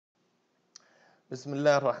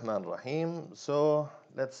Bismillah ar-Rahman ar-Rahim. So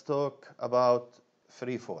let's talk about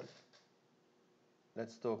free fall.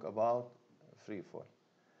 Let's talk about free fall.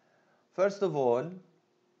 First of all,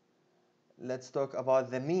 let's talk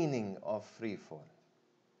about the meaning of free fall.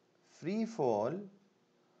 Free fall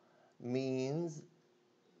means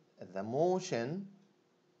the motion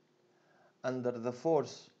under the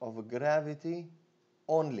force of gravity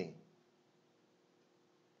only.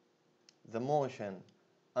 The motion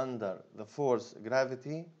under the force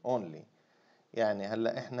gravity only. يعني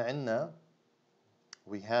هلا احنا عندنا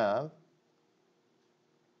we have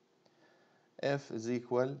F is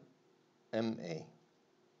equal ma.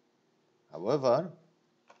 However,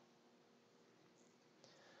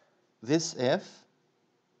 this F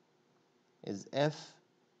is F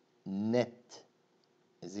net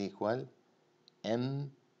is equal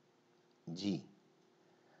mg.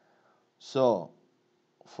 So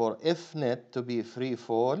for F net to be free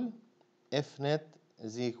fall, F net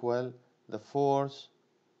is equal the force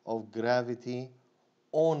of gravity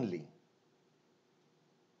only.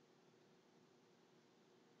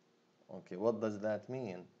 Okay, what does that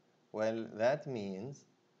mean? Well, that means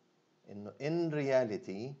in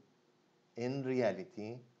reality,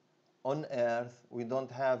 on Earth, we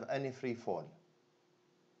don't have any free fall.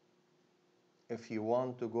 If you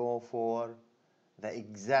want to go for the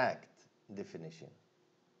exact definition.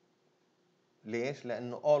 ليش؟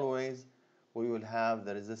 لأنه always we will have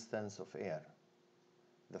the resistance of air,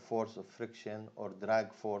 the force of friction or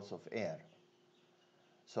drag force of air.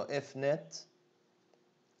 So F net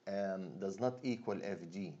does not equal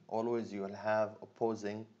Fg. Always you will have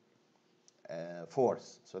opposing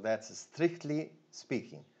force. So that's strictly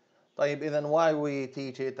speaking. طيب إذن why we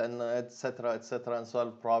teach it and etc. and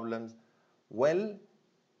solve problems? Well,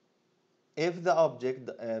 if the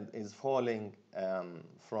object is falling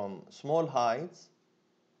from small heights,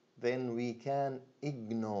 then we can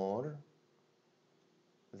ignore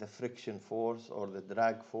the friction force or the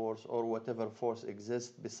drag force or whatever force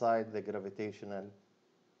exists beside the gravitational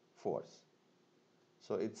force.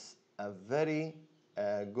 So it's a very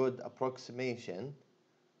good approximation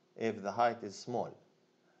if the height is small.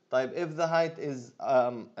 طيب, if the height is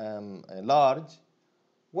large,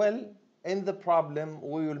 well, in the problem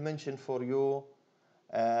we will mention for you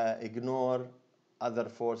ignore other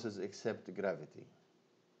forces except gravity.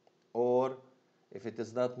 Or if it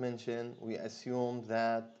is not mentioned, we assume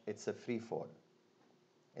that it's a free fall.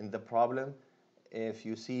 In the problem, if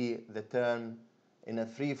you see the term in a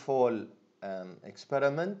free fall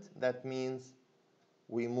experiment, that means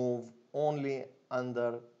we move only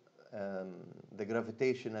under the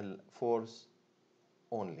gravitational force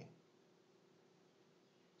only.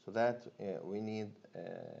 So that we need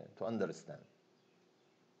to understand.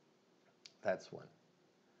 That's one.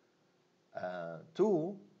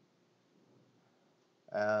 Two,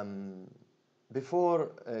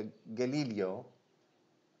 before Galileo,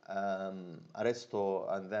 Aristo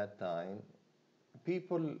at that time,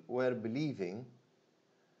 people were believing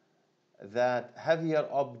that heavier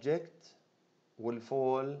object will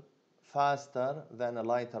fall faster than a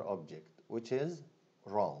lighter object, which is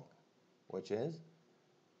wrong.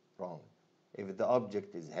 If the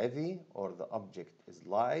object is heavy or the object is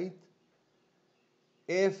light,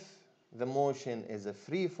 if the motion is a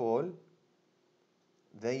free fall,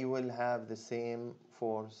 they will have the same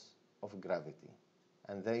force of gravity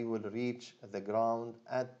and they will reach the ground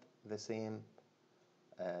at the same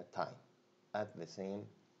time.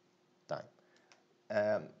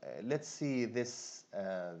 Let's see this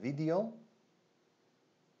video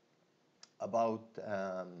about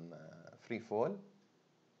free fall.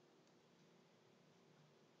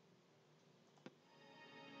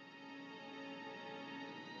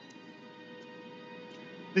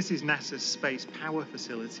 This is NASA's Space Power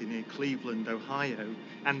Facility near Cleveland, Ohio,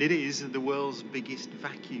 and it is the world's biggest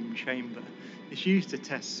vacuum chamber. It's used to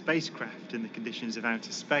test spacecraft in the conditions of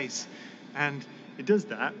outer space, and it does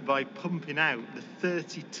that by pumping out the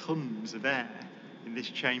 30 tons of air in this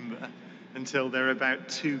chamber until there are about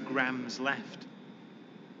 2 grams left.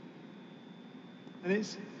 And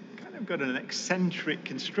it's kind of got an eccentric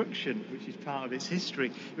construction, which is part of its history.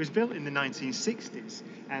 It was built in the 1960s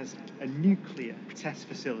as a nuclear test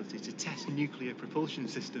facility to test nuclear propulsion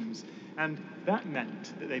systems. And that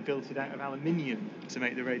meant that they built it out of aluminium to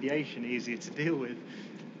make the radiation easier to deal with.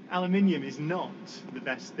 Aluminium is not the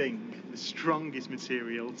best thing, the strongest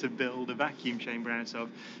material to build a vacuum chamber out of.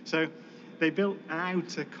 So they built an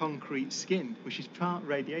outer concrete skin, which is part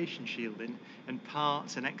radiation shielding and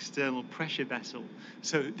part an external pressure vessel.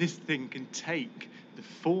 So this thing can take the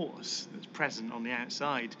force that's present on the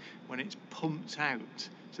outside when it's pumped out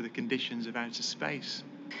to the conditions of outer space.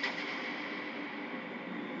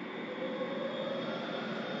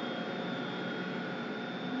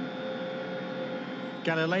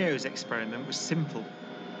 Galileo's experiment was simple.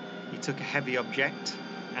 He took a heavy object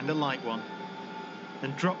and a light one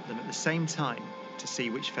and dropped them at the same time to see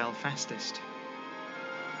which fell fastest.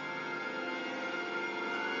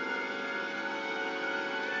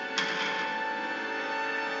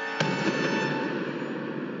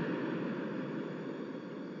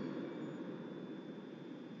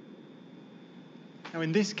 Now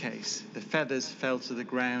in this case, the feathers fell to the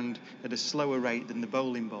ground at a slower rate than the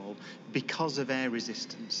bowling ball because of air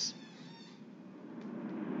resistance.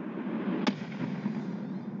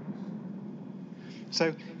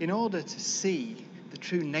 So in order to see the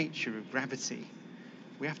true nature of gravity,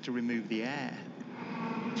 we have to remove the air.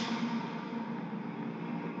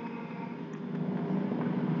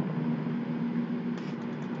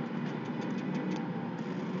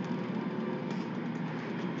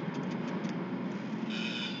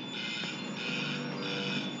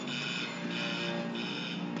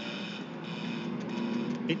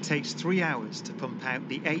 It takes 3 hours to pump out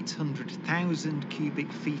the 800,000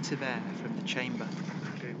 cubic feet of air from the chamber.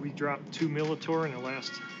 Okay, we dropped 2 millitorr in the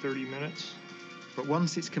last 30 minutes. But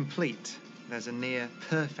once it's complete, there's a near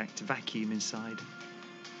perfect vacuum inside.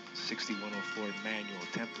 6104 manual,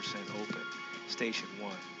 10% open. Station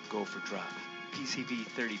 1, go for drop. PCB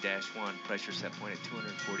 30-1, pressure set point at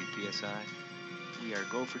 240 psi. We are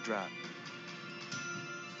go for drop.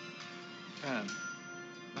 10,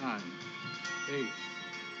 9, 8,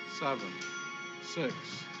 7, 6,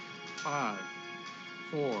 5,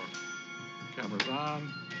 4. Cameras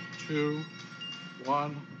on. 2,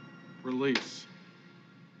 1. Release.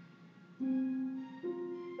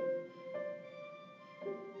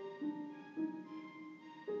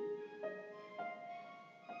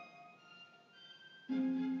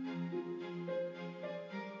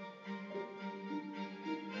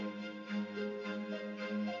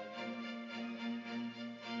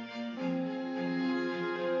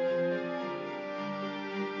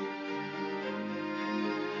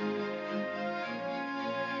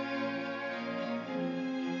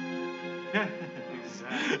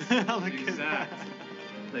 Look at that.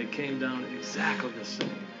 They came down exactly the same.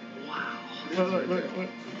 Wow. Look.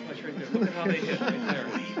 Watch right there. Look at how they hit right there.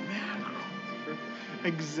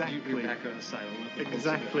 Exactly. You're back on the side.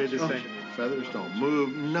 Exactly the same. Feathers don't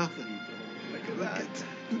move, nothing. Look at that.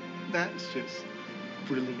 That's just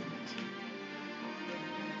brilliant.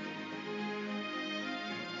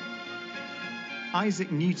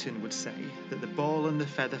 Isaac Newton would say that the ball and the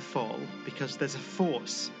feather fall because there's a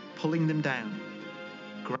force pulling them down.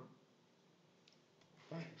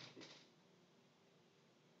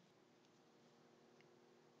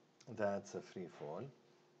 That's a free fall.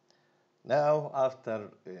 Now, after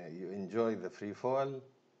you enjoy the free fall,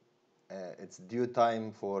 it's due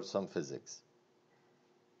time for some physics.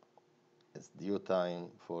 It's due time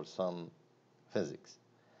for some physics.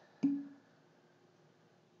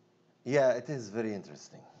 Yeah, it is very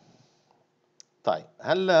interesting. طيب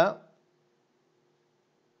هلا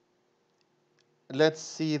let's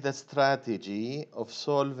see the strategy of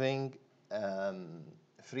solving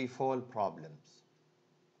free fall problems.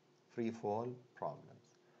 Free fall problems.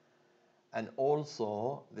 And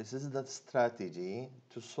also, this is the strategy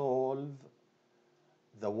to solve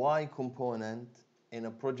the y component in a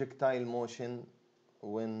projectile motion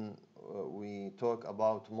when we talk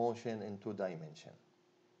about motion in 2 dimensions.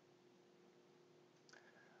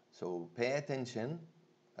 So pay attention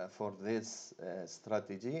for this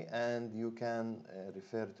strategy, and you can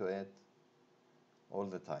refer to it all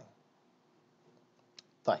the time.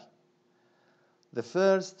 طيب. The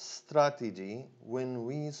first strategy when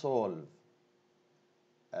we solve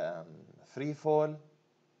free fall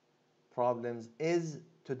problems is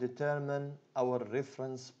to determine our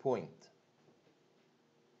reference point.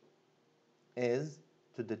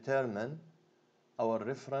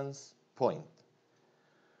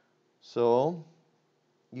 So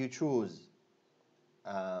you choose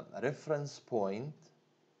a reference point.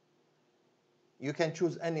 You can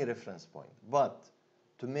choose any reference point, but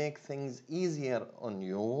to make things easier on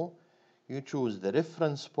you, you choose the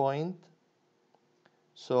reference point.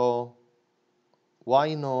 So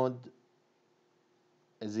y node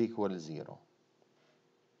is equal to 0.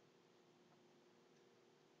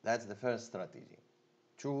 That's the first strategy.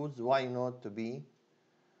 Choose y node to be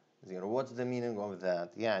 0. What's the meaning of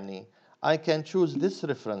that? يعني I can choose this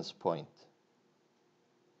reference point.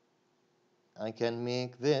 I can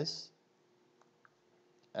make this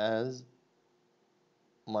as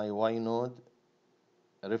my y node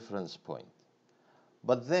reference point.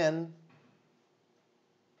 But then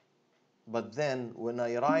when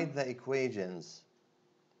I write the equations,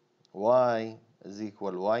 y is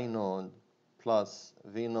equal y node plus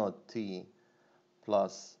v node t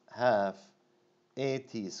plus half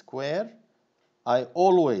AT square, I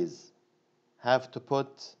always have to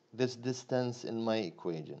put this distance in my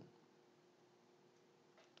equation.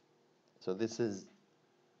 So this is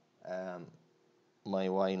my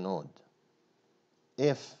y node.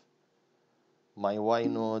 If my y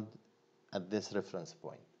node at this reference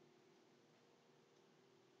point.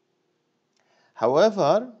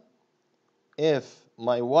 However, if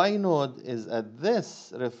my y node is at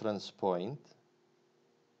this reference point,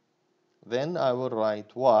 then I will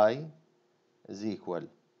write y is equal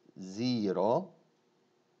 0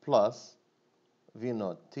 plus v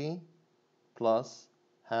naught t plus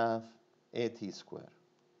half at square.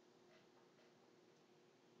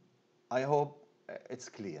 I hope it's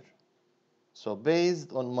clear. So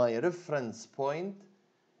based on my reference point,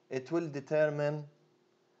 it will determine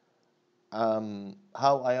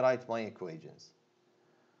how I write my equations.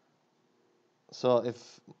 So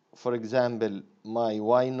if, for example, my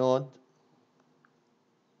y node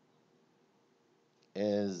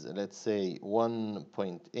is, let's say,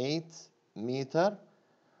 1.8 meter,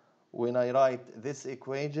 when I write this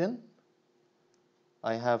equation,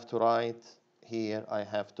 I have to write here, I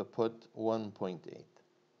have to put 1.8.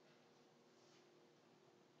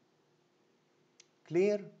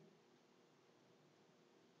 Clear?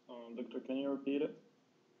 Doctor, can you repeat it?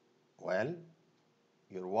 Well,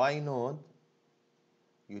 your y node,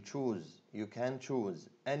 you can choose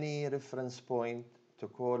any reference point to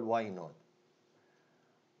call y node.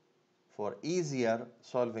 For easier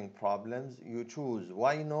solving problems, you choose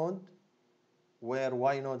y node where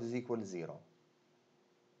y node is equal 0.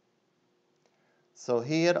 So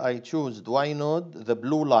here I choose y node, the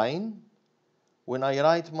blue line. When I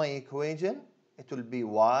write my equation, it will be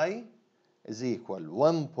y is equal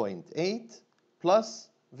 1.8 plus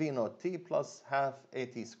v naught t plus half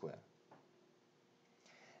at square.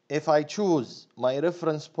 If I choose my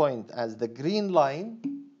reference point as the green line,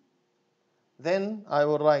 then I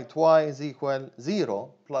will write y is equal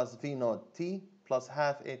 0 plus v naught t plus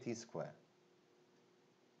half at square.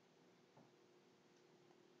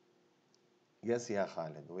 Yes, yeah,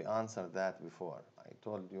 Khalid, we answered that before. I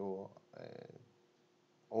told you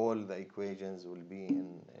all the equations will be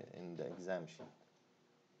in the exam sheet.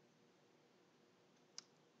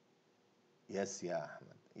 Yes, yeah,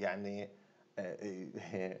 Ahmed.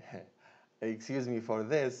 يعني, excuse me for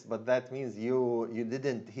this, but that means you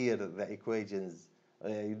didn't hear the equations,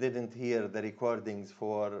 you didn't hear the recordings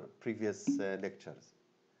for previous lectures.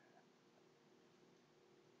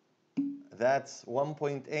 That's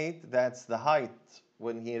 1.8, that's the height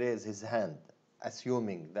when he raised his hand,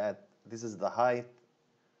 assuming that this is the height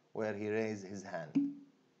where he raised his hand.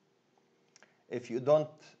 If you don't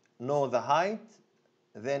know the height,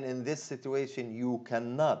 then in this situation you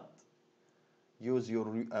cannot use your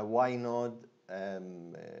y node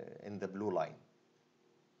in the blue line.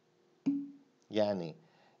 Yani,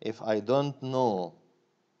 if I don't know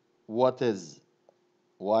what is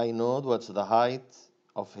y node, what's the height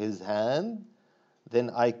of his hand, then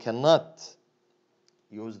I cannot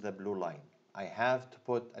use the blue line. I have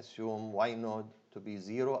to assume y node to be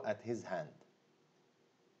 0 at his hand.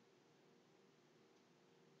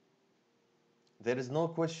 There is no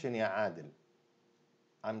question, Ya Adil.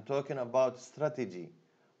 I'm talking about strategy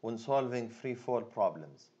when solving free fall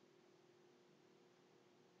problems.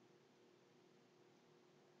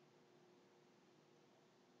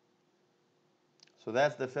 So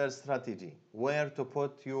that's the first strategy, where to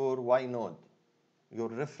put your y node, your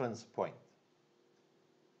reference point.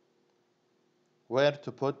 Where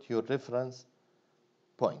to put your reference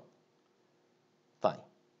point. Fine.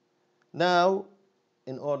 Now,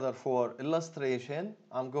 in order for illustration,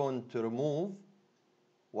 I'm going to remove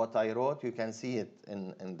what I wrote. You can see it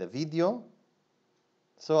in the video.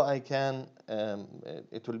 So I can,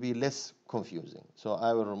 it will be less confusing. So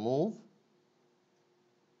I will remove.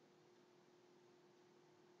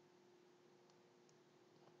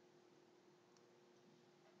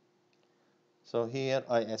 So here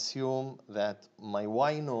I assume that my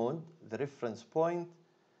y node, the reference point,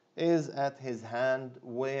 is at his hand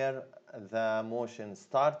where the motion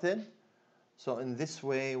started. So in this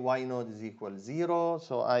way, y node is equal 0.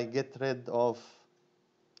 So I get rid of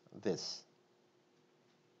this.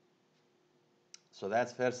 So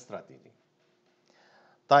that's first strategy.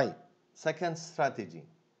 طيب, second strategy.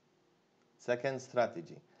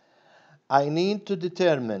 I need to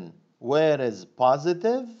determine where is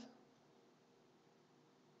positive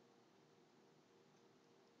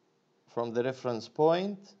from the reference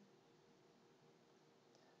point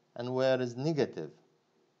and where is negative.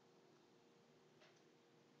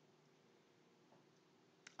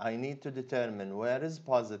 I need to determine where is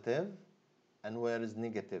positive and where is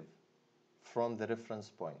negative from the reference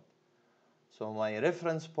point. So my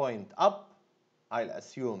reference point up, I'll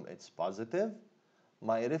assume it's positive.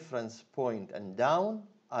 My reference point and down,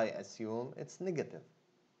 I assume it's negative.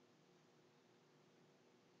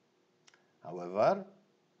 However,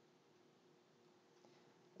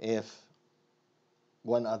 if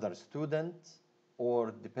one other student,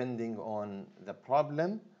 or depending on the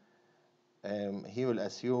problem, he will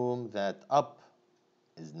assume that up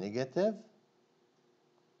is negative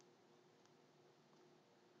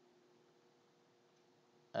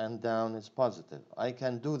and down is positive. I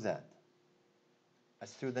can do that. A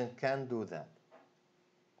student can do that.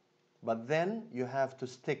 But then you have to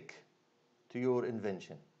stick to your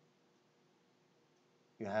invention.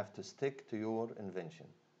 You have to stick to your invention.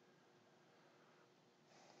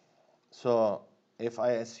 So if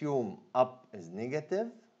I assume up is negative,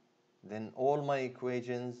 then all my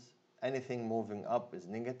equations, anything moving up is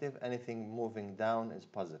negative, anything moving down is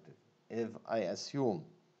positive. If I assume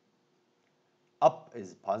up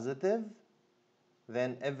is positive,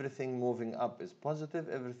 then everything moving up is positive,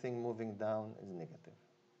 everything moving down is negative.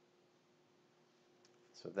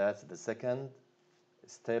 So that's the second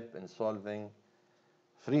step in solving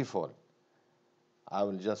free fall. I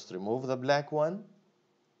will just remove the black one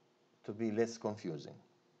to be less confusing.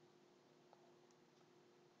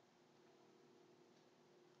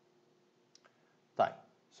 Right.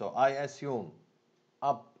 So I assume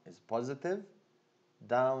up is positive,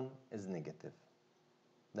 down is negative.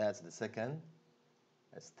 That's the second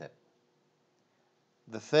step.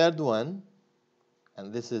 The third one,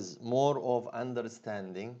 and this is more of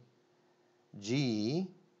understanding, G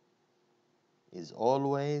is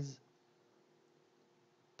always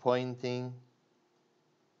pointing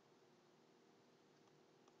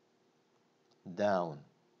down.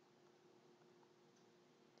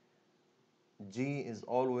 G is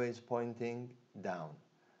always pointing down.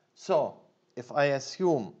 So if I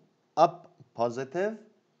assume up positive,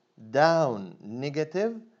 down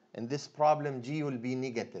negative, in this problem G will be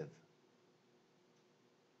negative.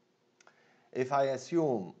 If I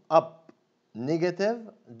assume up negative,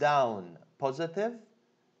 down positive,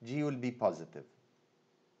 G will be positive.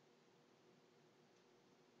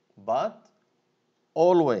 But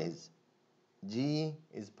always G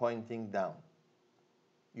is pointing down.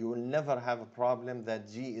 You will never have a problem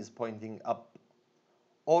that G is pointing up.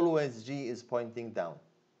 Always G is pointing down.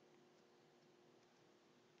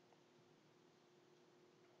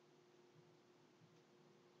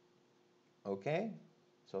 Okay?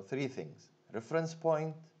 So three things. Reference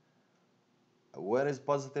point, where is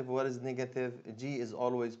positive, where is negative, G is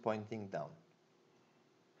always pointing down.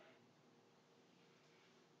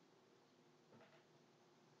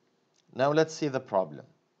 Now let's see the problem.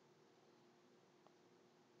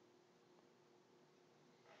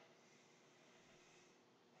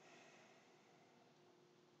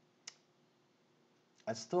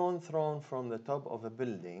 A stone thrown from the top of a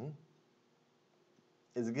building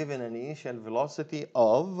is given an initial velocity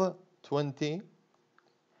of 20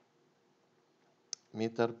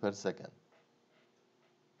 meters per second.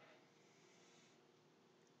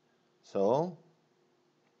 So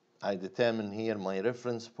I determine here my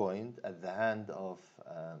reference point at the hand of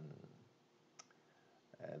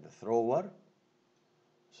the thrower.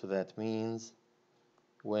 So that means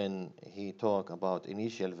when he talk about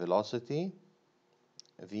initial velocity,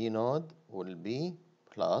 V node will be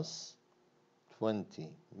plus 20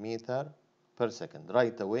 meters per second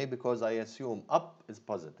right away, because I assume up is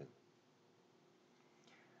positive.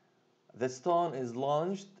 The stone is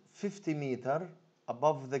launched 50 meters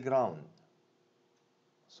above the ground.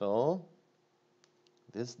 So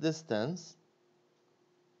this distance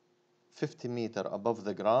 50 meters above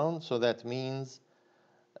the ground, so that means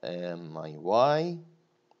my y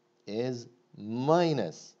is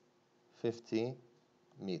minus 50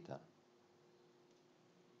 meters.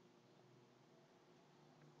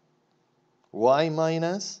 Why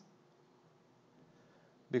minus?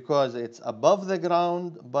 Because it's above the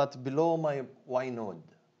ground but below my y node.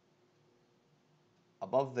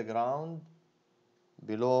 Above the ground,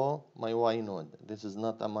 below my y node. This is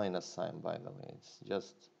not a minus sign, by the way. It's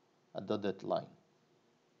just a dotted line.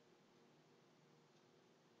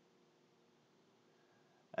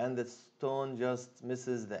 And the stone just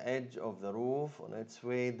misses the edge of the roof on its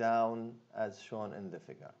way down as shown in the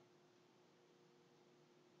figure.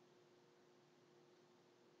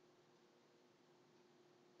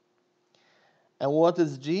 And what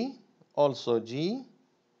is G? Also G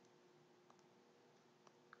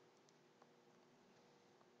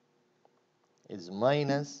is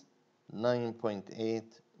minus 9.8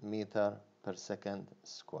 meters per second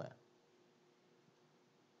square.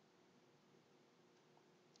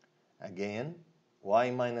 Again,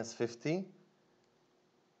 y minus 50.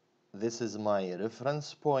 This is my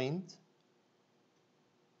reference point.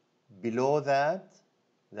 Below that,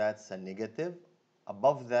 that's a negative.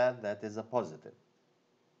 Above that, that is a positive.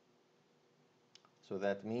 So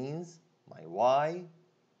that means my y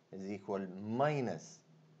is equal minus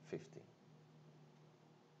 50.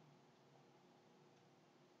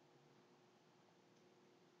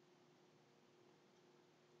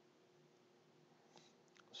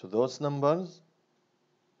 So those numbers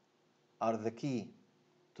are the key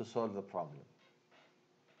to solve the problem.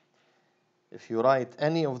 If you write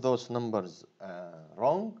any of those numbers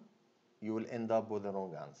wrong, you will end up with the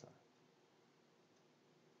wrong answer.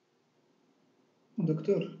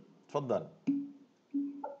 Doctor, تفضل.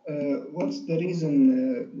 what's the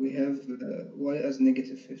reason we have y as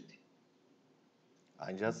negative 50?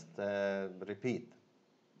 I just repeat.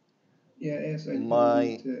 Yeah, yes, I know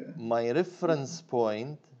it. My reference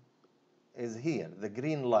point is here, the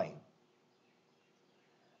green line.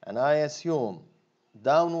 And I assume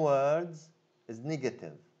downwards is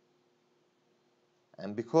negative.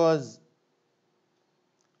 And because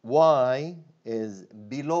y is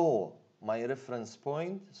below my reference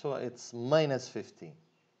point, so it's minus 50,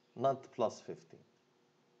 not plus 50.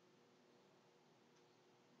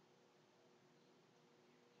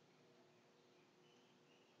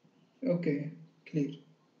 Okay, clear.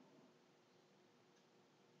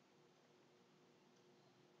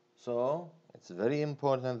 So it's very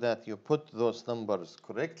important that you put those numbers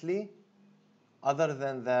correctly. Other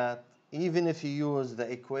than that, even if you use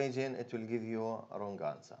the equation, it will give you a wrong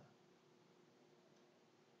answer.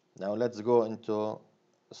 Now let's go into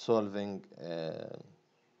solving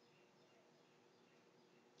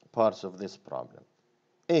parts of this problem.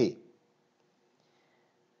 A.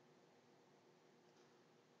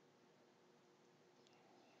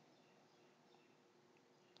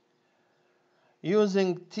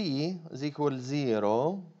 Using t is equal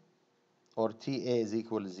 0, or ta is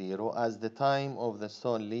equal 0, as the time of the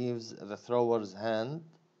stone leaves the thrower's hand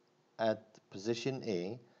at position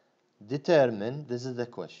A, determine, this is the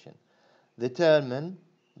question, determine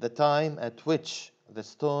the time at which the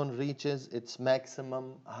stone reaches its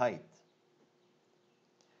maximum height.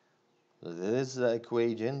 So this is the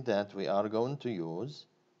equation that we are going to use.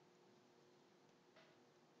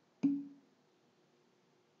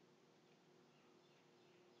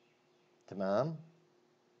 تمام.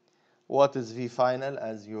 What is V final,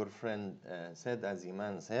 as your friend said, as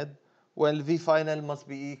Iman said? Well, V final must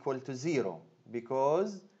be equal to 0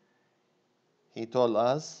 because he told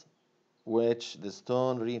us which the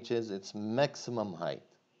stone reaches its maximum height.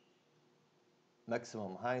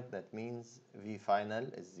 Maximum height, that means V final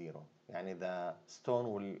is 0. Yani the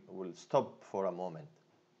stone will stop for a moment.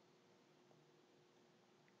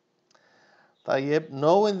 طيب,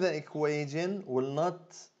 knowing the equation will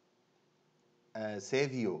not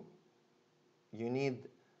save you. You need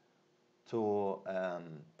to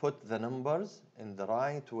put the numbers in the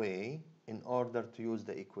right way in order to use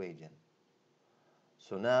the equation.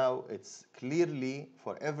 So now it's clearly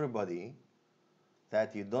for everybody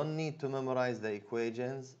that you don't need to memorize the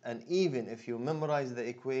equations, and even if you memorize the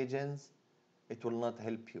equations, it will not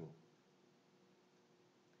help you.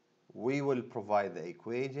 We will provide the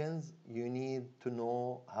equations. You need to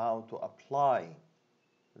know how to apply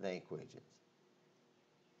the equations.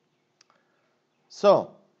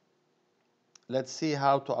 So, let's see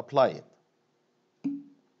how to apply it.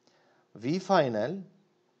 V final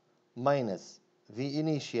minus V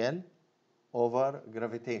initial over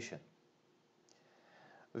gravitation.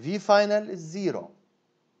 V final is 0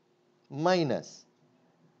 minus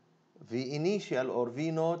V initial or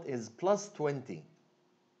V naught is plus 20.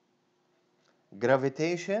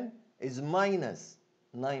 Gravitation is minus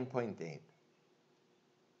 9.8.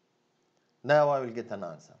 Now I will get an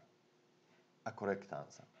answer, a correct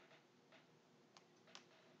answer.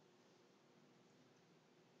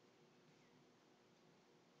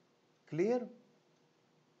 Clear?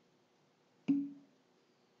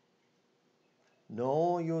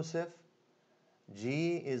 No, Yusuf.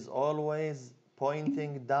 G is always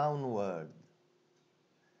pointing downward.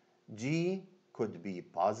 G could be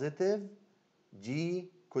positive. G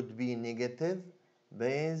could be negative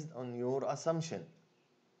based on your assumption.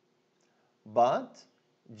 But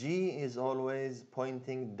G is always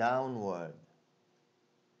pointing downward.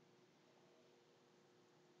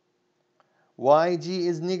 Why G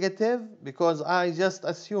is negative? Because I just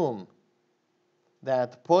assume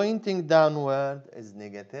that pointing downward is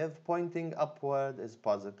negative, pointing upward is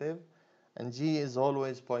positive, and G is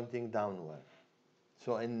always pointing downward.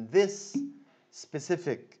 So in this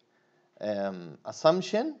specific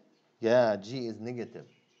assumption, yeah, G is negative.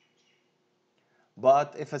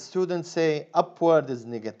 But if a student say upward is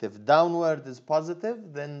negative, downward is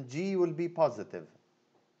positive, then G will be positive.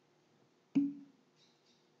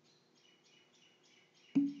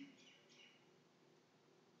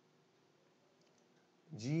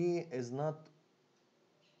 G is not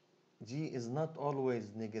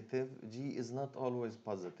always negative. G is not always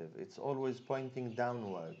positive. It's always pointing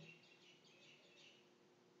downward.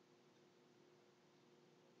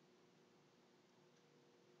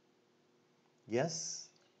 Yes,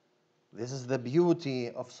 this is the beauty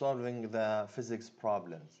of solving the physics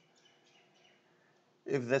problems.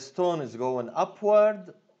 If the stone is going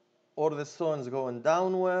upward or the stone is going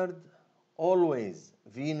downward, always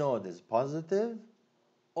V node is positive,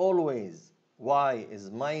 always Y is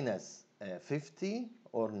minus 50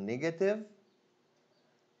 or negative,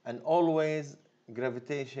 and always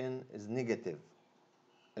gravitation is negative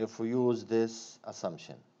if we use this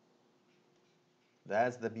assumption.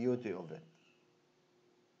 That's the beauty of it.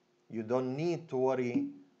 You don't need to worry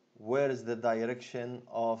where is the direction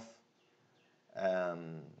of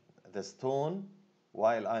the stone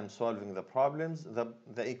while I'm solving the problems. The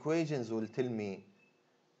equations will tell me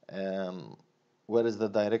where is the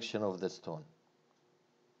direction of the stone.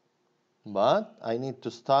 But I need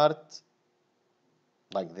to start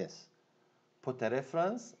like this. Put a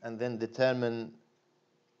reference and then determine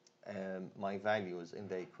my values in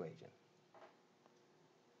the equation.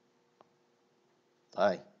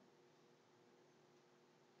 Aye.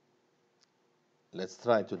 Let's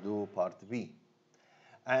try to do part B.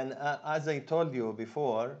 And as I told you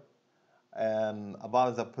before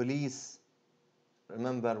about the police,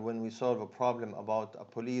 remember when we solve a problem about a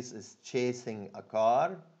police is chasing a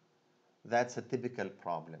car, that's a typical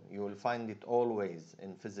problem. You will find it always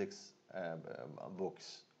in physics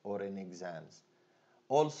books or in exams.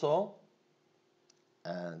 Also,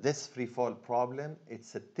 this free fall problem,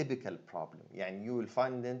 it's a typical problem. Yani you will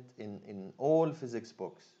find it in all physics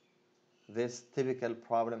books. This typical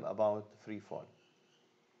problem about free fall.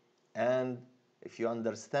 And if you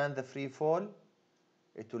understand the free fall,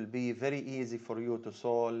 it will be very easy for you to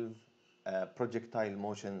solve projectile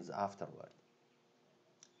motions afterward.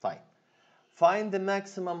 Fine. Find the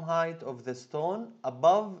maximum height of the stone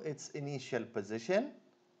above its initial position.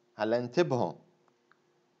 هلا انتبهوا.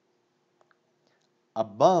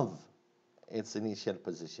 Above its initial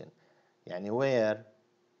position. يعني where?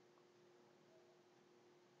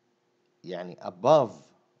 يعني above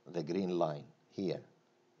the green line here.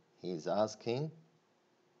 He is asking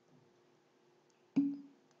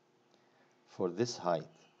for this height.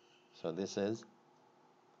 So this is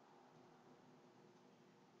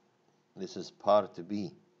part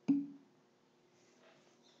B.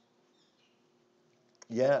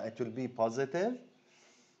 Yeah, it will be positive.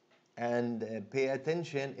 And pay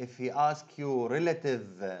attention, if he asks you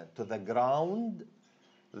relative to the ground,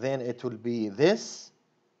 then it will be this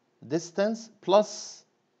distance plus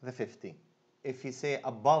the 50. If he say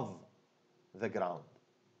above the ground.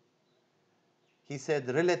 He said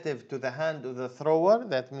relative to the hand of the thrower,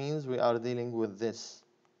 that means we are dealing with this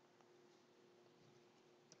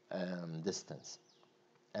distance.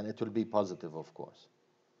 And it will be positive, of course.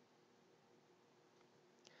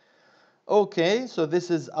 Okay, so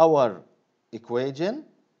this is our equation.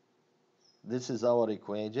 This is our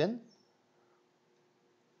equation.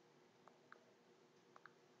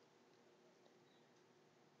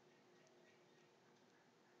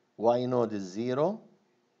 Y node is 0.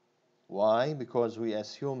 Why? Because we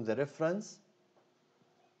assume the reference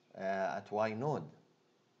at Y node.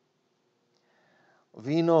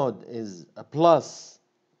 V node is a plus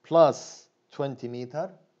 20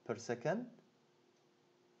 meters per second.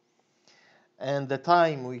 And the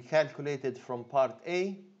time we calculated from part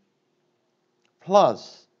A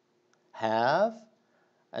plus half,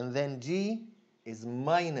 and then G is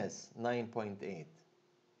minus 9.8.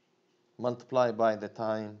 Multiply by the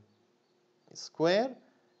time square,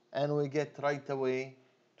 and we get right away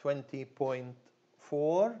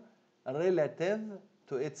 20.4 relative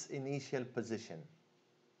to its initial position.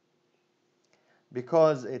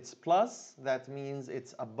 Because it's plus, that means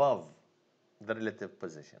it's above the relative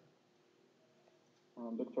position.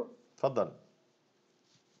 Doctor, تفضل.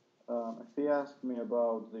 if he asked me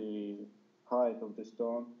about the height of the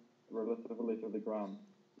stone relatively to the ground,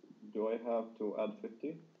 do I have to add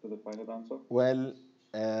 50 to the final answer? Well,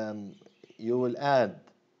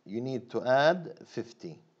 you need to add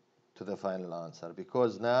 50 to the final answer,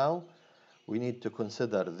 because now we need to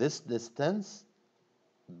consider this distance,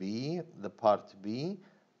 B, the part B,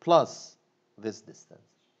 plus this distance.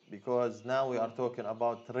 Because now we are talking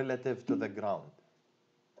about relative to the ground.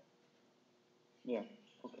 Yeah,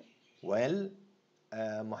 okay. Well,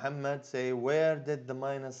 Muhammad say, where did the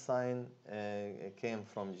minus sign came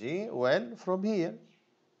from G? Well, from here.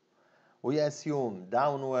 We assume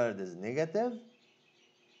downward is negative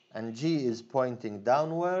and G is pointing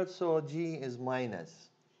downward, so G is minus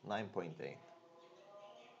 9.8.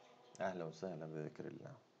 أهلا وسهلا بذكر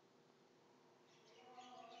الله.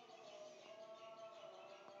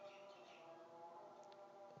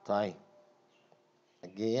 طيب.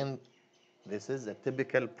 Again, this is a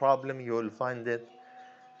typical problem. You will find it,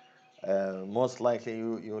 most likely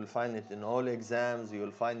you will find it in all exams, you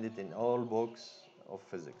will find it in all books of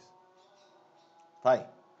physics. طيب.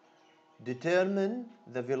 Determine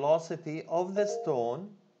the velocity of the stone.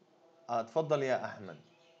 تفضل يا أحمد.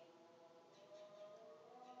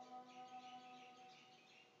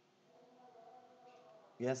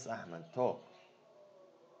 Yes, Ahmed, talk.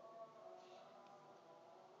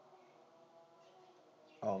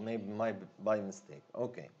 Oh, maybe by mistake.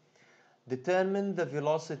 Okay. Determine the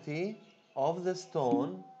velocity of the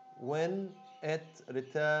stone when it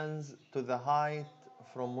returns to the height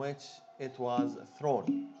from which it was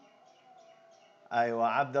thrown. أيوة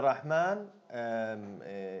عبد الرحمن,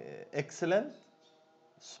 excellent,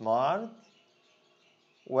 smart.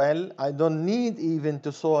 Well, I don't need even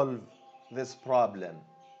to solve this problem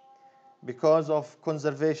because of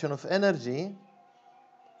conservation of energy.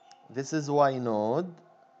 This is Y node,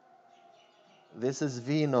 this is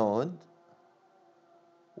V node.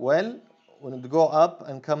 Well, when it go up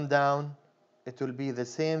and come down, it will be the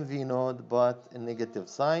same V node but a negative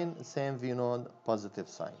sign, same V node, positive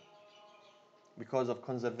sign. Because of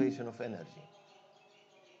conservation of energy.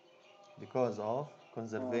 Because of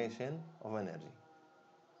conservation of energy.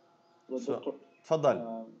 So,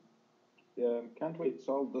 تفضل. Can't we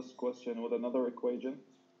solve this question with another equation?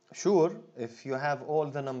 Sure, if you have all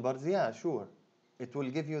the numbers, yeah, sure. It will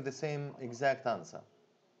give you the same exact answer.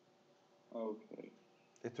 Okay.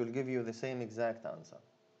 It will give you the same exact answer.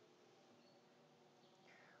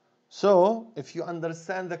 So, if you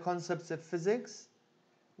understand the concepts of physics,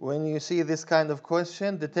 when you see this kind of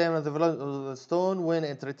question, determine the velocity of the stone when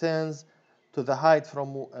it returns to the height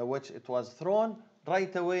from which it was thrown,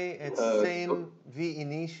 right away it's same V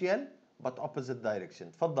initial but opposite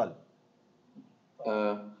direction. تفضل.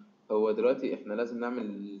 هو دلوقتي احنا لازم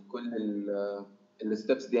نعمل كل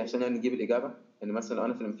الستبس دي عشان يعني نجيب الاجابه. يعني مثلا لو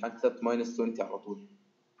انا في الامتحان كتبت ماينس 20 على طول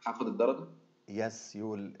هاخد الدرجه؟ Yes, you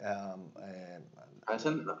will.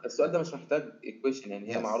 عشان السؤال ده مش محتاج equation يعني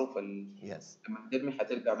هي Yes. معروفه Yes. لما ترمي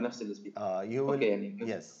هترجع بنفس السبيد. You will. Okay, يعني.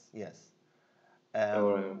 Yes.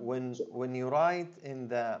 When you write in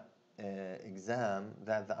the exam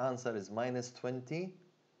that the answer is minus 20,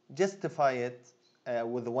 justify it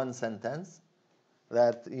with one sentence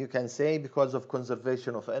that you can say because of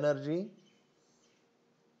conservation of energy,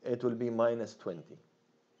 it will be minus 20.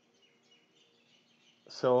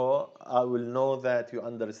 So I will know that you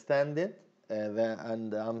understand it,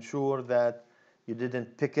 and I'm sure that you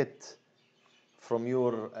didn't pick it from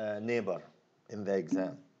your neighbor in the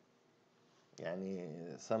exam.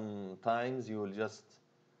 Yani sometimes you will just,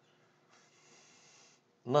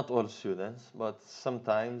 not all students, but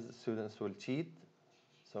sometimes students will cheat.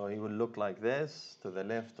 So he will look like this, to the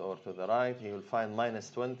left or to the right. He will find minus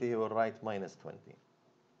 20, he will write minus 20.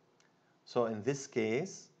 So in this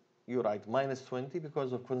case, you write minus 20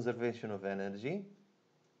 because of conservation of energy.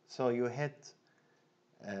 So you hit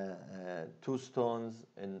two stones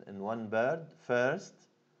in one bird. First,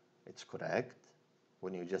 it's correct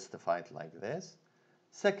when you justify it like this.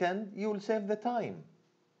 Second, you will save the time.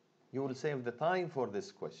 You will save the time for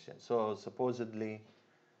this question. So supposedly,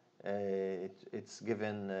 it's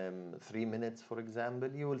given 3 minutes, for example.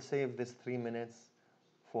 You will save this 3 minutes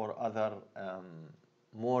for other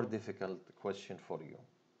more difficult question for you.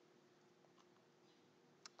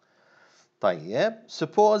 طيب,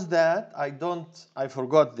 suppose that I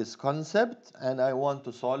forgot this concept and I want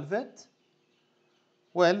to solve it.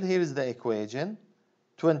 Well, here is the equation.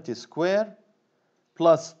 20 square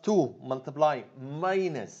plus 2 multiply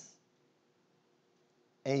minus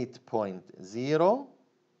 8.0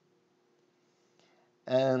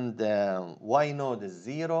 and y node is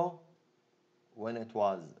 0 when it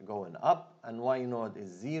was going up and y node is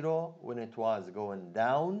 0 when it was going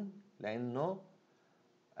down لأنه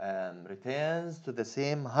returns to the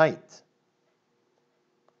same height.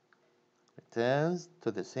 Returns to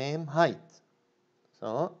the same height.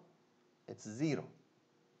 So it's 0.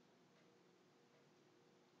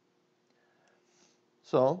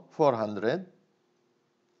 So 400,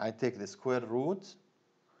 I take the square root.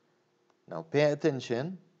 Now pay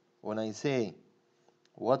attention when I say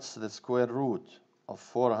what's the square root of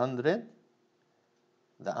 400?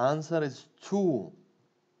 The answer is 2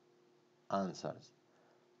 answers.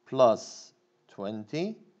 plus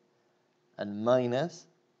 20 and minus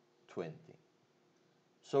 20.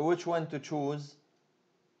 So which one to choose?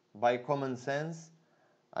 By common sense,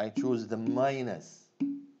 I choose the minus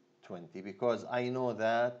 20 because I know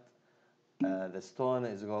that the stone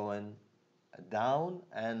is going down,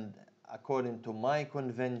 and according to my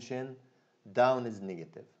convention, down is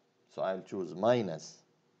negative. So I'll choose minus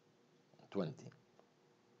 20.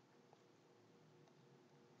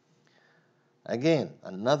 Again,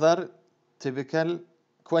 another typical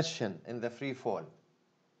question in the free fall.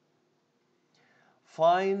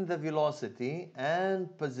 Find the velocity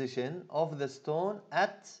and position of the stone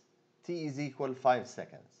at t is equal 5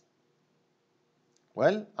 seconds.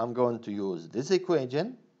 Well, I'm going to use this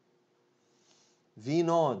equation. V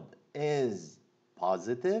node is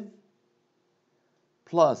positive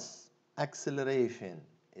plus acceleration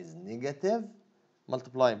is negative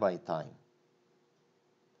multiplied by time.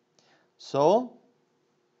 So,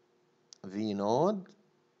 V node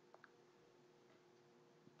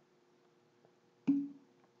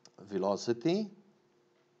velocity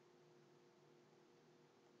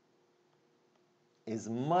is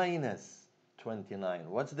minus 29.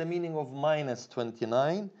 What's the meaning of minus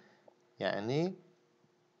 29? يعني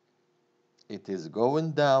it is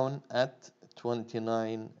going down at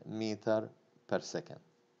 29 meter per second.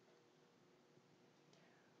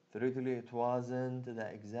 Theoretically, it wasn't the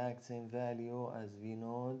exact same value as V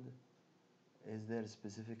node. Is there a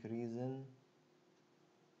specific reason?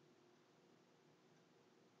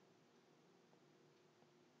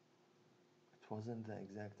 It wasn't the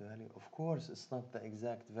exact value. Of course, it's not the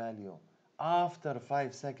exact value. After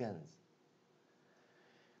 5 seconds.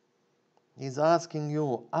 He's asking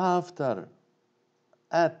you after,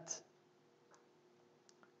 at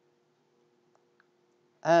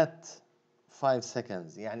 5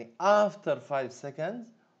 seconds. يعني after 5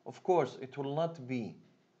 seconds, of course, it will not be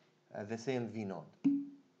the same V node.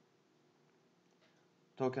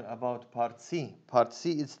 Talking about part C. Part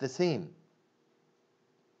C is the same.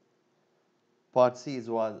 Part C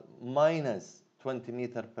was minus 20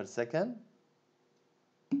 meter per second,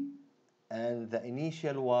 and the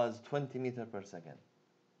initial was 20 meter per second.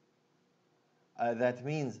 That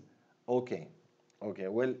means, okay,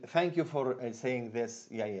 well, thank you for saying this,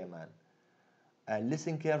 yeah, man.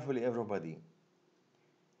 Listen carefully, everybody.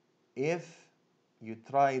 If you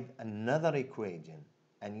tried another equation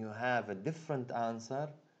and you have a different answer,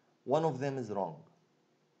 one of them is wrong.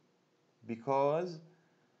 Because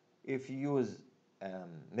if you use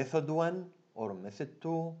method 1 or method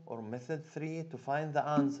 2 or method 3 to find the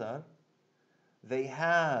answer, they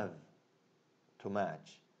have to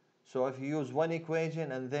match. So if you use one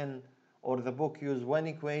equation and then, or the book use one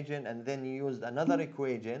equation and then you use another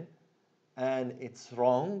equation and it's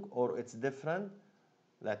wrong or it's different,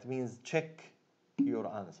 that means check your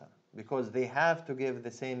answer, because they have to give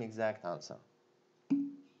the same exact answer.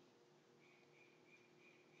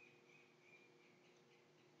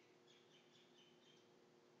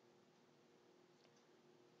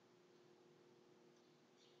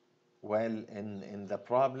 Well, in the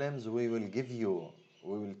problems we will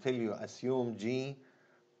tell you assume G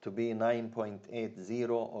to be 9.80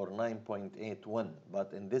 or 9.81,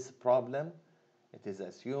 but in this problem it is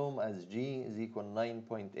assumed as G is equal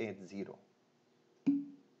 9.80.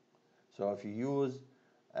 So if you use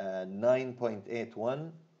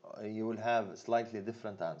 9.81, you will have slightly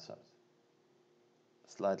different answers.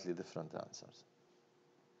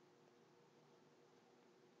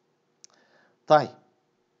 طيب,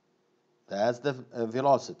 that's the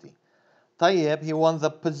velocity. طيب, he wants the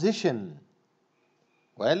position.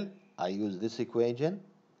 Well, I use this equation.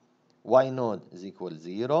 Y node is equal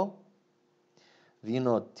 0. V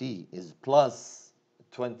node T is plus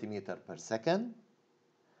 20 meter per second.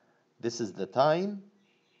 This is the time.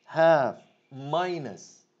 Half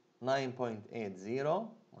minus 9.80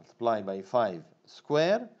 multiplied by 5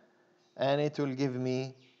 square, and it will give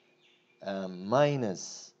me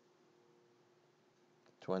minus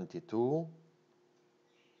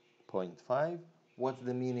 22.5. What's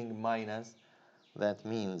the meaning minus? That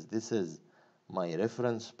means this is my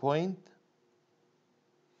reference point.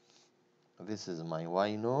 This is my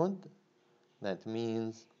Y node. That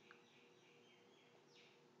means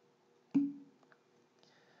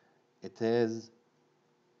it is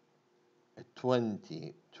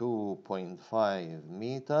 22.5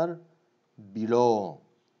 meter below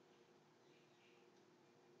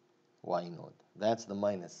Y node. That's the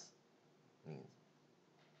minus means.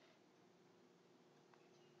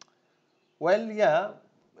 Well, yeah,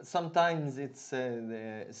 sometimes it's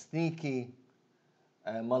the sneaky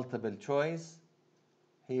multiple choice.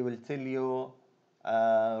 He will tell you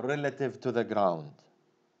relative to the ground.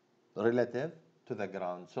 relative to the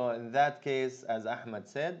ground. So in that case, as Ahmed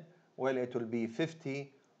said, well, it will be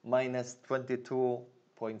 50 minus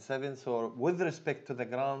 22.7. So with respect to the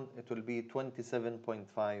ground, it will be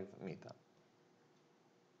 27.5 meter.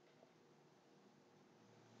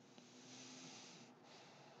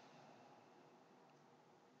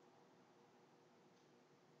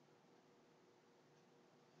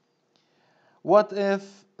 What if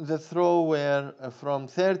the throw were from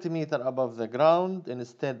 30 meter above the ground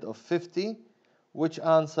instead of 50? Which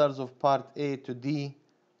answers of part A to D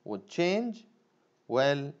would change?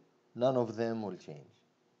 Well, none of them will change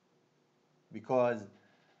because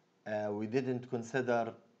we didn't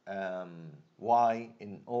consider Y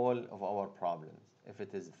in all of our problems. If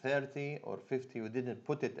it is 30 or 50, we didn't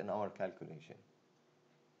put it in our calculation.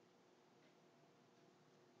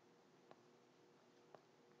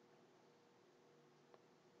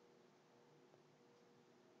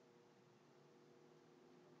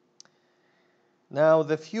 Now,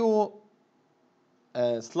 the few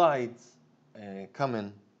slides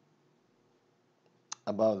coming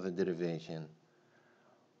about the derivation,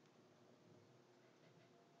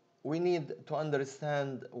 we need to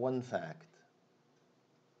understand one fact.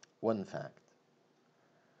 One fact.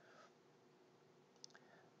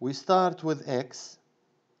 We start with x,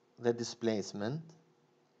 the displacement.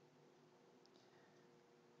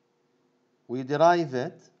 We derive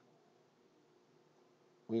it.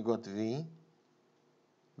 We got v,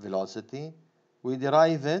 velocity. We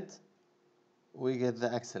derive it. We get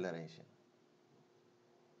the acceleration.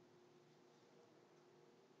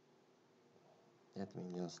 Let me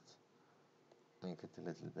just make it a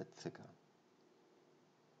little bit thicker.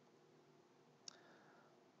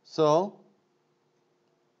 So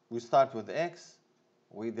we start with x,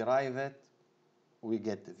 we derive it, we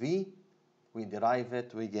get v, we derive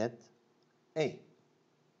it, we get a.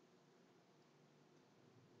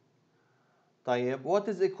 طيب, what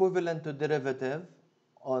is equivalent to derivative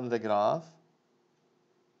on the graph?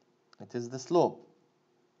 It is the slope.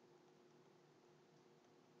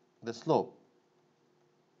 The slope.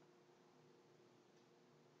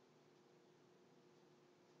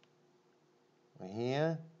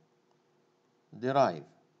 Here, derive.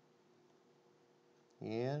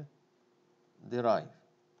 Here, derive.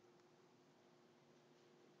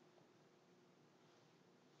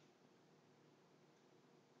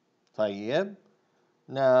 طيب.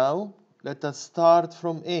 Now, let us start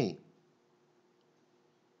from A.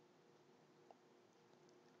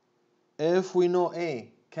 If we know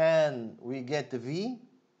A, can we get V?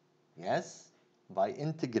 Yes, by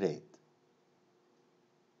integrate.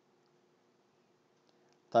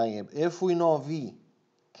 طيب, if we know V,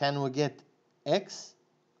 can we get X?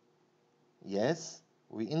 Yes,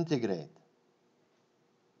 we integrate.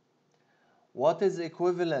 What is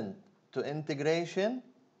equivalent to integration?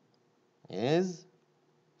 Is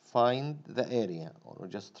find the area, or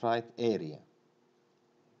just write area.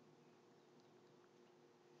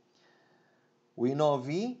 We know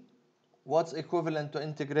V. What's equivalent to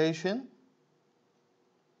integration?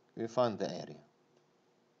 We find the area.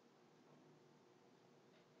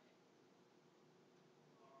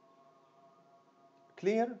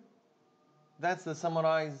 Clear? That's the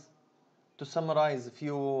summarize. To summarize a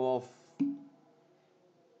few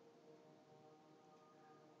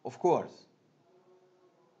of course.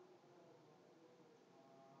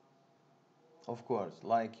 Of course,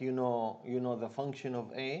 like you know the function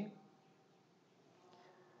of A.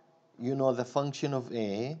 You know the function of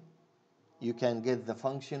A. You can get the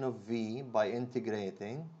function of V by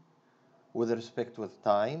integrating with respect with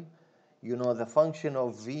time. You know the function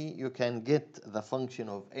of V. You can get the function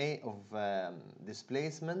of A of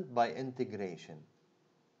displacement by integration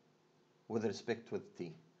with respect with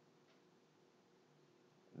t.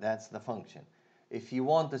 That's the function. If you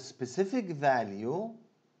want a specific value,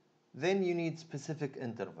 then you need specific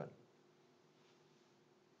interval.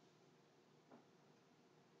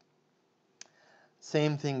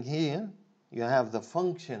 Same thing here. You have the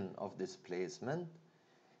function of displacement.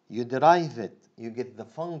 You derive it, you get the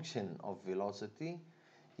function of velocity.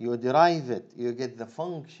 You derive it, you get the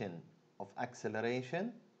function of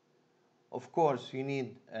acceleration. Of course, you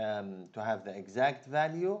need to have the exact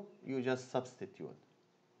value. You just substitute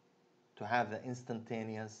to have the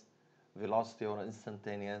instantaneous velocity or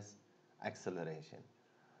instantaneous acceleration.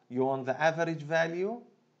 You want the average value,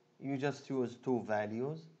 you just use two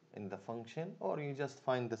values in the function, or you just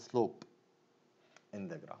find the slope in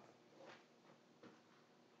the graph.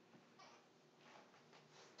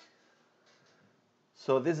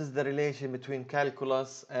 So this is the relation between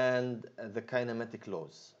calculus and the kinematic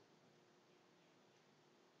laws.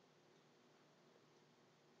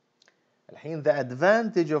 الحين the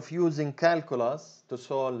advantage of using calculus to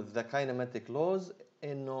solve the kinematic laws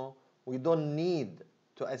إنه we don't need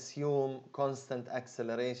to assume constant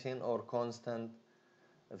acceleration or constant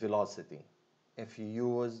velocity. If you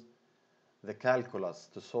use the calculus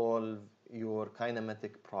to solve your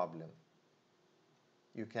kinematic problem,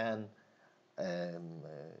 you can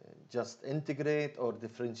just integrate or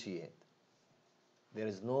differentiate. There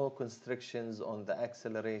is no constrictions on the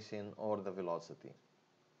acceleration or the velocity.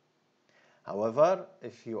 However,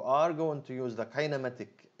 if you are going to use the kinematic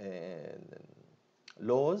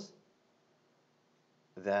laws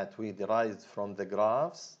that we derived from the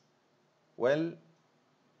graphs, well,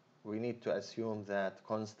 we need to assume that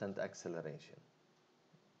constant acceleration.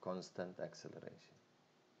 Constant acceleration.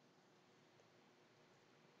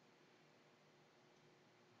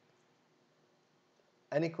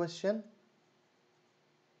 Any question?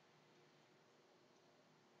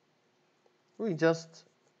 We just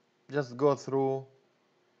go through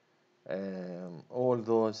all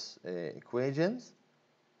those equations,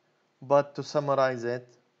 but to summarize it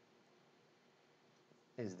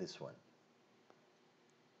is this one.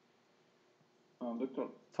 Doctor,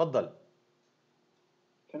 تفضل.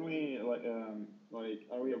 can we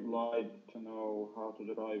are we obliged to know how to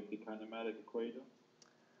derive the kinematic equation?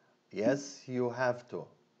 Yes, you have to.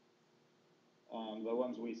 The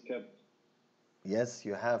ones we skipped. Yes,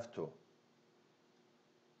 you have to.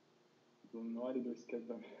 Then why did we skip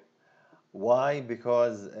them? Why?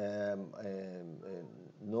 Because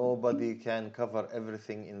nobody can cover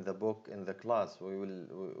everything in the book in the class. We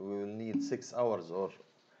will need 6 hours or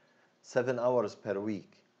 7 hours per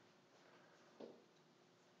week.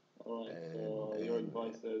 All right. So your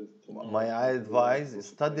advice is to know My how to advice derive is those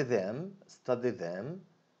study them,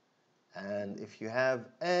 and if you have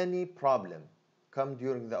any problem, come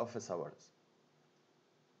during the office hours.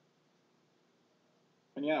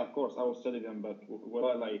 And yeah, of course, I will study them, but will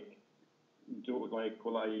I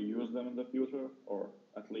will I use them in the future, or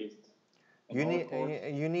at least in our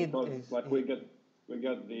course? Because we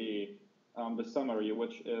get the summary,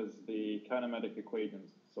 which is the kinematic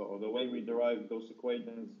equations. So the way we derive those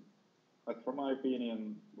equations, from my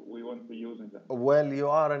opinion, we won't be using them. Well, you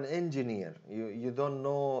are an engineer. You don't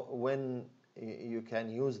know when you can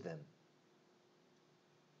use them.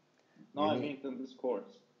 No, I mean in this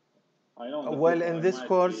course. I know. Well, in this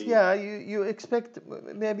course, yeah, you expect,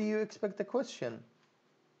 maybe you expect a question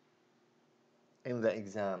in the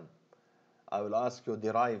exam. I will ask you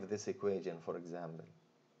derive this equation, for example.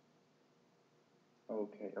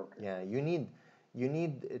 Okay. Yeah, you need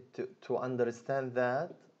to understand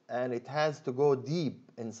that, and it has to go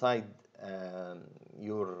deep inside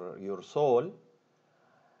your soul.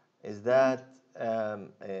 Is that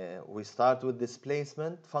we start with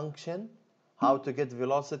displacement function. How to get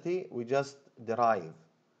velocity, we just derive.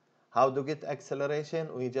 How to get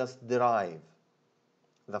acceleration, we just derive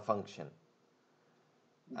the function.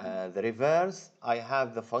 The reverse, I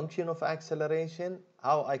have the function of acceleration.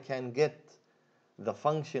 How I can get the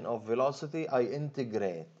function of velocity, I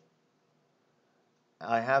integrate.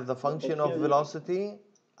 I have the function of velocity.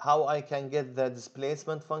 How I can get the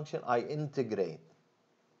displacement function, I integrate.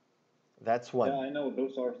 That's one. Yeah, I know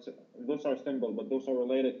those are simple, but those are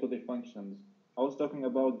related to the functions. I was talking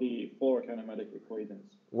about the 4 kinematic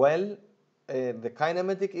equations. Well, the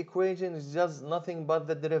kinematic equation is just nothing but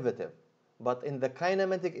the derivative. But in the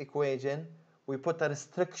kinematic equation, we put a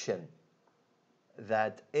restriction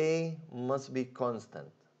that A must be constant.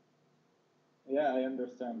 Yeah, I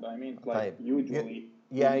understand. I mean, usually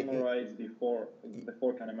we memorize the four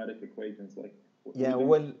kinematic equations.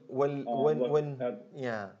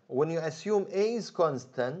 When you assume A is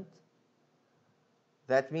constant,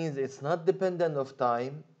 that means it's not dependent of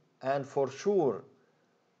time, and for sure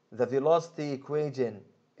the velocity equation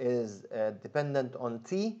is dependent on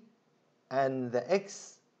t, and the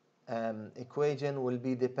x equation will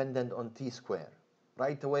be dependent on t square.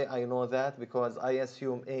 Right away I know that because I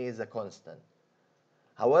assume A is a constant.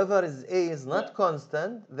 However, if A is not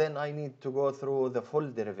constant, then I need to go through the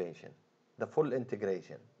full derivation, the full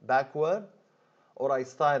integration backward, or I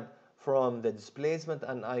start from the displacement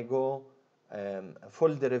and I go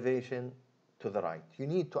full derivation to the right. You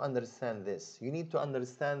need to understand this. You need to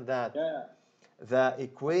understand that the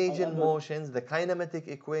equation motions, the kinematic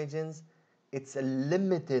equations, it's a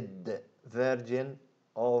limited version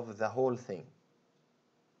of the whole thing.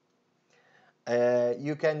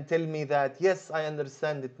 You can tell me that, yes, I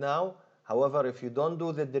understand it now. However, if you don't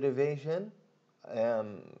do the derivation,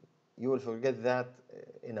 you will forget that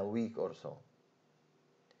in a week or so.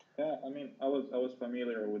 Yeah, I mean, I was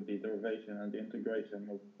familiar with the derivation and the integration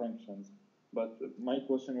of functions. But my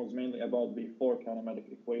question was mainly about the 4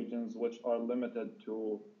 kinematic equations, which are limited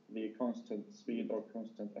to the constant speed or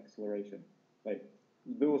constant acceleration. Like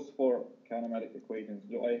those 4 kinematic equations,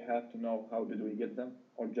 do I have to know how did we get them,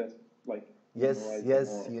 or just like Yes, memorize them,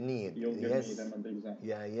 or you need. you'll give Yes, me them in the exam?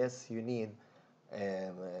 yeah, yes, you need.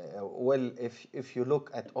 Well, if you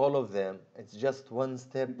look at all of them, it's just 1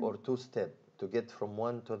 step or 2 step to get from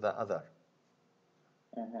one to the other.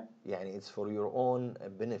 يعني it's for your own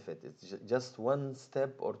benefit. It's just 1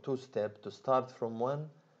 step or 2 step to start from one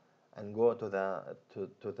and go to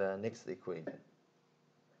the next equation.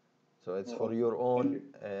 So it's for your own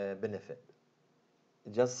benefit.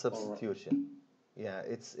 Just substitution. Yeah,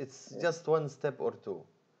 it's just 1 step or 2,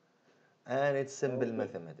 and it's simple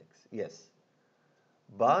mathematics. Yes,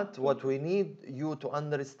 but what we need you to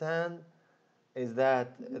understand is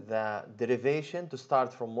that the derivation to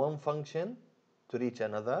start from one function to reach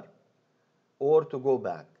another, or to go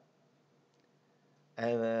back.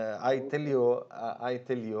 And I tell you,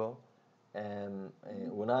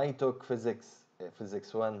 when I took physics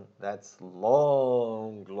 1, that's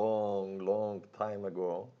long time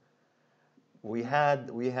ago. We had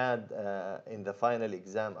in the final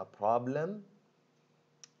exam a problem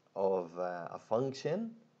of a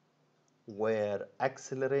function where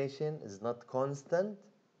acceleration is not constant,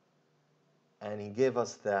 and he gave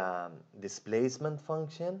us the displacement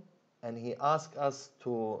function, and he asked us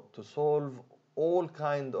to solve all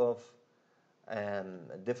kind of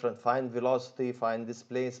different, find velocity, find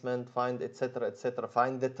displacement, find etc.,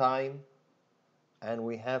 find the time, and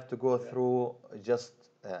we have to go through just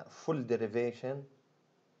full derivation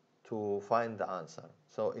to find the answer.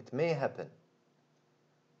 So it may happen.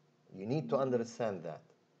 You need to understand that.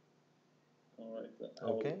 All right.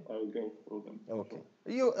 Okay. I'll go through them. Okay.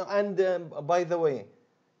 You and by the way,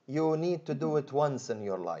 you need to do it once in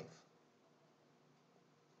your life.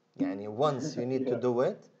 يعني once you need to do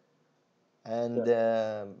it. And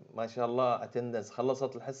ما شاء الله attendance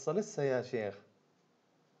خلصت الحصة لسه يا شيخ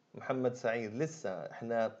محمد سعيد؟ لسه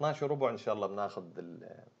احنا 12 ربع ان شاء الله بناخذ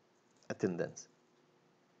attendance.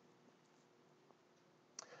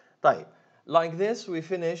 طيب, like this we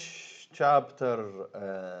finish chapter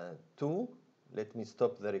 2. Let me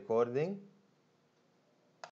stop the recording.